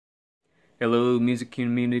Hello music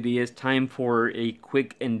community, it's time for a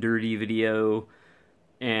quick and dirty video,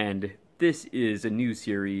 and this is a new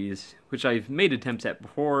series which I've made attempts at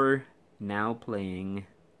before, now playing.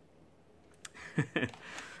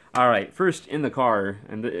 Alright, first in the car,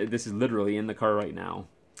 and this is literally in the car right now.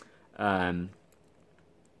 A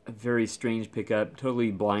very strange pickup, totally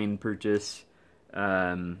blind purchase.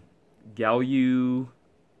 Gallu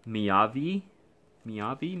Miyavi?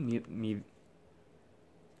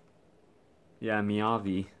 Yeah,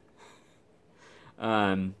 Miyavi.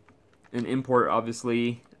 An import,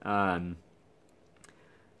 obviously.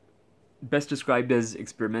 Best described as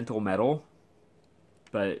experimental metal,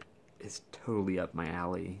 but it's totally up my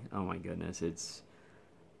alley. Oh my goodness, it's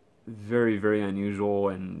very, very unusual,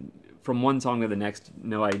 and from one song to the next,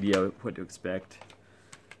 no idea what to expect.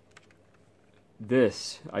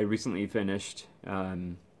 This, I recently finished.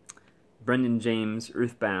 Brendan James,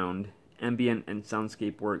 Earthbound, Ambient and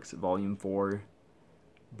Soundscape Works, Volume 4.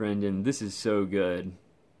 Brendan, this is so good.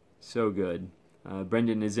 So good.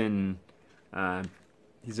 Brendan is in,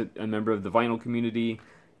 he's a member of the vinyl community,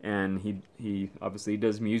 and he obviously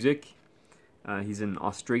does music. He's in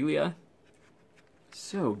Australia.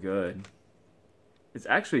 So good. It's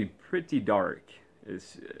actually pretty dark.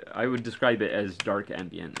 I would describe it as dark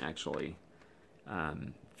ambient, actually.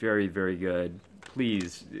 Very, very good.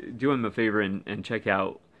 Please do him a favor and check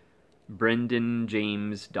out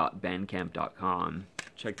brendanjames.bandcamp.com.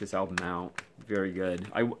 Check this album out. Very good.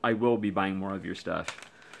 I will be buying more of your stuff.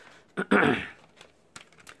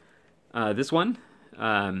 This one,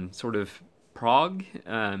 sort of prog.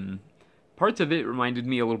 Parts of it reminded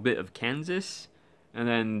me a little bit of Kansas, and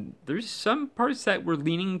then there's some parts that were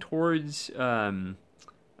leaning towards prog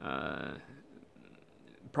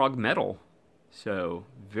metal. So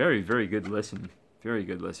very, very good listen. Very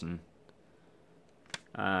good listen.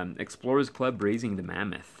 Explorers Club, Raising the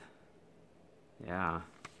Mammoth. Yeah.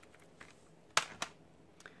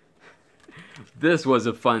 This was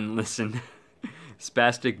a fun listen.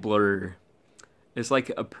 Spastic Blur. It's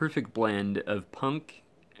like a perfect blend of punk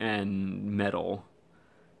and metal.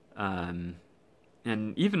 And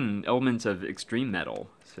even elements of extreme metal.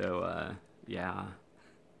 So, yeah.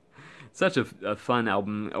 Such a fun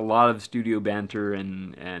album. A lot of studio banter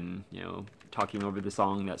and you know, talking over the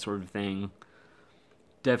song, that sort of thing.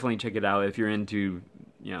 Definitely check it out if you're into,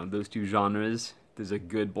 you know, those two genres. There's a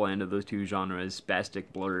good blend of those two genres.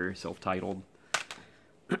 Spastic Blur, self-titled.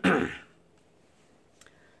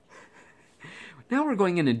 Now we're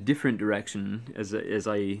going in a different direction as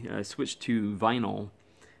I switch to vinyl.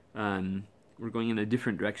 We're going in a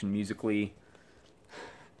different direction musically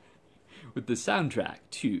with the soundtrack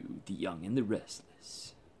to The Young and the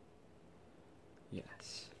Restless.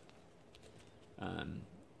 Yes.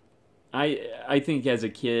 I think as a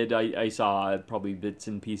kid I saw probably bits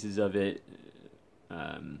and pieces of it.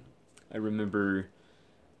 I remember,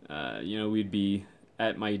 you know, we'd be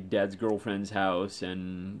at my dad's girlfriend's house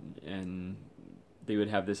and they would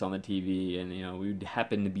have this on the TV, and you know, we'd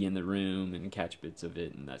happen to be in the room and catch bits of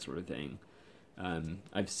it and that sort of thing.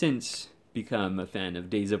 I've since become a fan of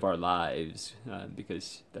Days of Our Lives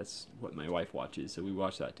because that's what my wife watches, so we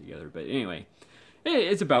watch that together. But anyway,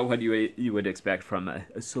 it's about what you would expect from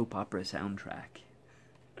a soap opera soundtrack.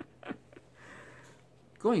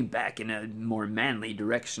 Going back in a more manly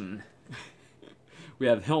direction, we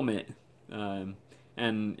have Helmet.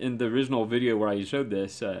 And in the original video where I showed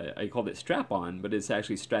this, I called it Strap On, but it's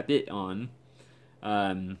actually Strap It On.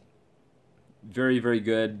 Very, very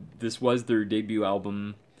good. This was their debut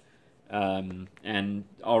album. And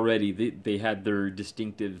already they had their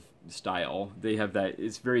distinctive style. They have that,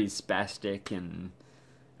 it's very spastic and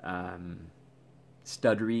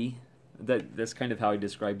stuttery. That's kind of how I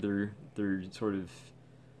describe their sort of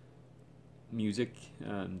music,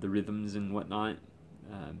 the rhythms and whatnot.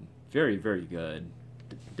 Very, very good.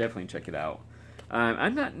 Definitely check it out.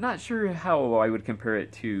 I'm not sure how I would compare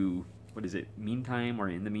it to, what is it, Meantime or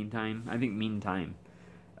In the Meantime? I think Meantime.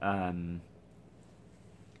 I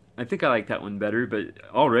think I like that one better, but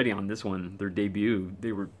already on this one, their debut,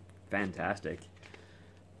 they were fantastic.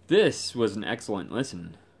 This was an excellent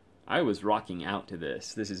listen. I was rocking out to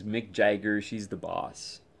this. This is Mick Jagger, She's the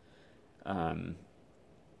Boss. Very,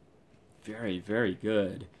 very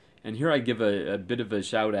good. And here I give a bit of a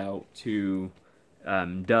shout out to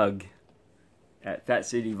Doug at Fat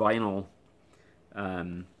City Vinyl.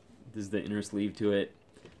 This is the inner sleeve to it.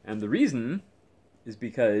 And the reason is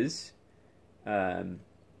because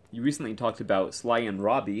you recently talked about Sly and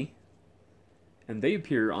Robbie, and they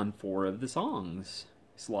appear on 4 of the songs.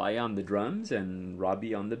 Sly on the drums and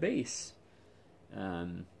Robbie on the bass.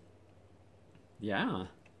 Yeah.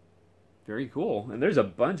 very cool. And there's a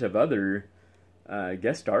bunch of other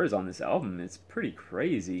guest stars on this album. It's pretty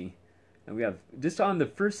crazy. And we have, just on the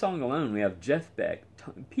first song alone, we have Jeff Beck,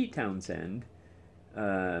 Pete Townsend,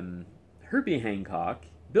 Herbie Hancock,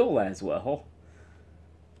 Bill Laswell.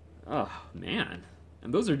 Oh, man.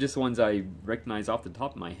 And those are just ones I recognize off the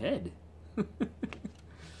top of my head.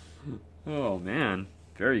 Oh, man.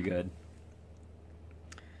 Very good.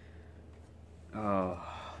 Oh,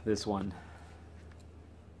 this one.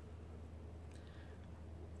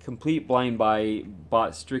 Complete Blind Buy,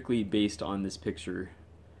 bought strictly based on this picture.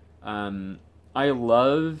 I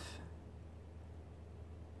love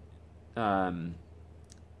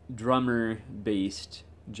drummer-based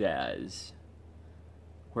jazz,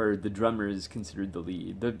 where the drummer is considered the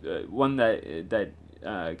lead. The one that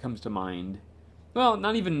comes to mind, well,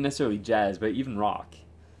 not even necessarily jazz, but even rock.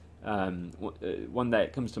 One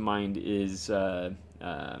that comes to mind is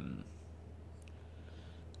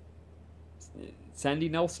Sandy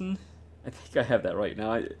Nelson. I think I have that right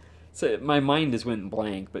now. So my mind just went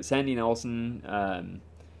blank, but Sandy Nelson,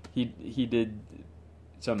 he did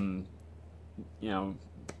some,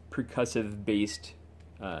 percussive based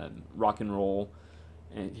rock and roll,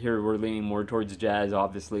 and here we're leaning more towards jazz,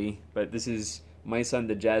 obviously. But this is My Son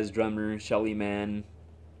the Jazz Drummer, Shelly Man,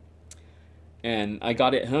 and I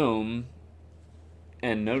got it home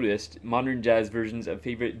and noticed modern jazz versions of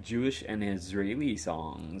favorite Jewish and Israeli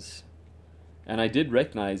songs, and I did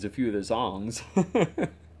recognize a few of the songs.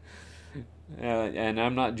 And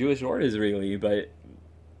I'm not Jewish or Israeli, but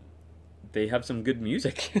they have some good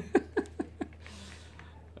music.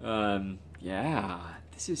 Yeah,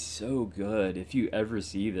 this is so good. If you ever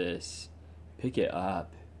see this, pick it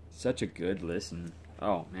up. Such a good listen.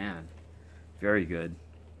 Oh, man. Very good.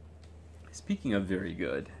 Speaking of very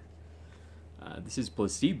good, this is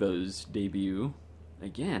Placebo's debut.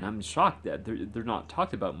 Again, I'm shocked that they're not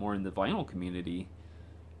talked about more in the vinyl community.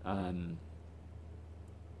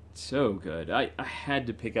 So good. I had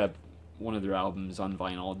to pick up one of their albums on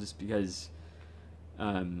vinyl just because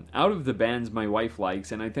out of the bands my wife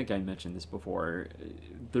likes, and I think I mentioned this before,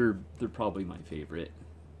 they're probably my favorite.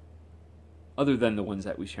 Other than the ones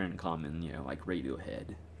that we share in common, like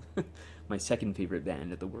Radiohead. My second favorite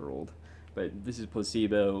band in the world. But this is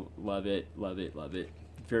Placebo. Love it, love it, love it.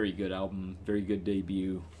 Very good album, very good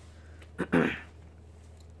debut.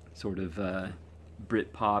 Sort of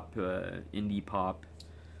Brit pop, indie pop,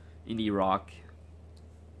 indie rock,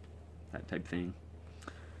 that type thing.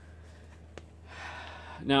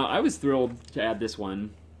 Now, I was thrilled to add this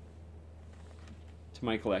one to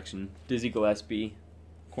my collection. Dizzy Gillespie,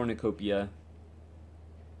 Cornucopia.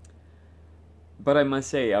 But I must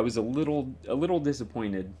say, I was a little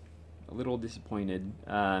disappointed. A little disappointed.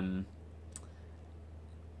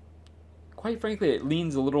 Quite frankly, it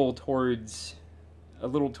leans a little towards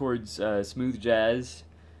smooth jazz.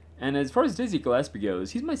 And as far as Dizzy Gillespie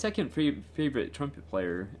goes, he's my second favorite trumpet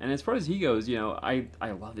player. And as far as he goes, I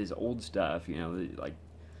love his old stuff. Like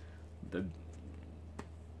the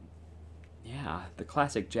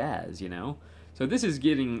classic jazz. So this is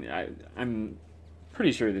getting. I'm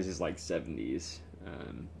pretty sure this is like 70s.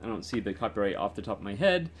 I don't see the copyright off the top of my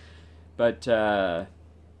head, but that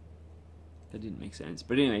didn't make sense.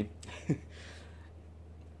 But anyway.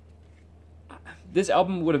 This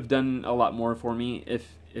album would have done a lot more for me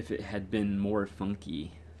if it had been more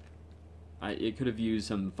funky. It could have used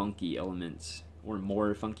some funky elements, or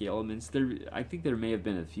more funky elements. I think there may have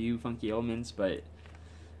been a few funky elements, but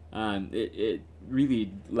it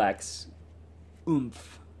really lacks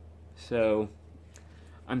oomph. So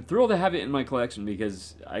I'm thrilled to have it in my collection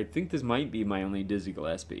because I think this might be my only Dizzy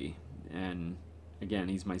Gillespie. And again,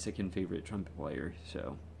 he's my second favorite trumpet player.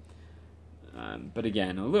 So, but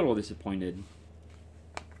again, a little disappointed.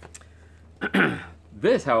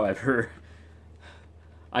 This, however,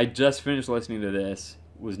 I just finished listening to this,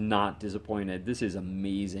 was not disappointed. This is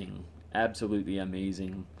amazing. Absolutely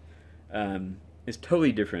amazing. It's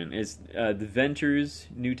totally different. It's the Ventures,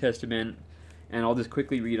 New Testament, and I'll just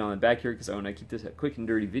quickly read on the back here because I want to keep this a quick and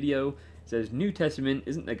dirty video. It says, New Testament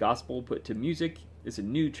isn't the gospel put to music. It's a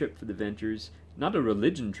new trip for the Ventures. Not a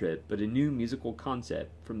religion trip, but a new musical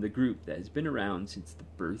concept from the group that has been around since the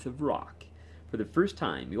birth of rock. For the first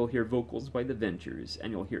time, you'll hear vocals by the Ventures,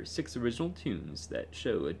 and you'll hear 6 original tunes that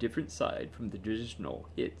show a different side from the traditional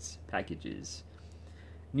hits packages.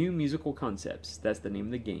 New musical concepts, that's the name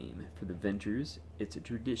of the game. For the Ventures, it's a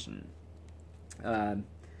tradition. Like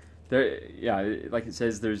it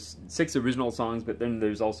says, there's 6 original songs, but then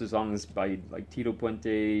there's also songs by like Tito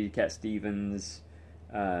Puente, Cat Stevens,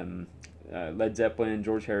 Led Zeppelin,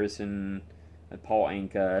 George Harrison, Paul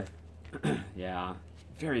Anka. Yeah.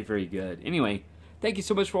 Very, very good. Anyway, Thank you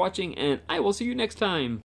so much for watching, and I will see you next time.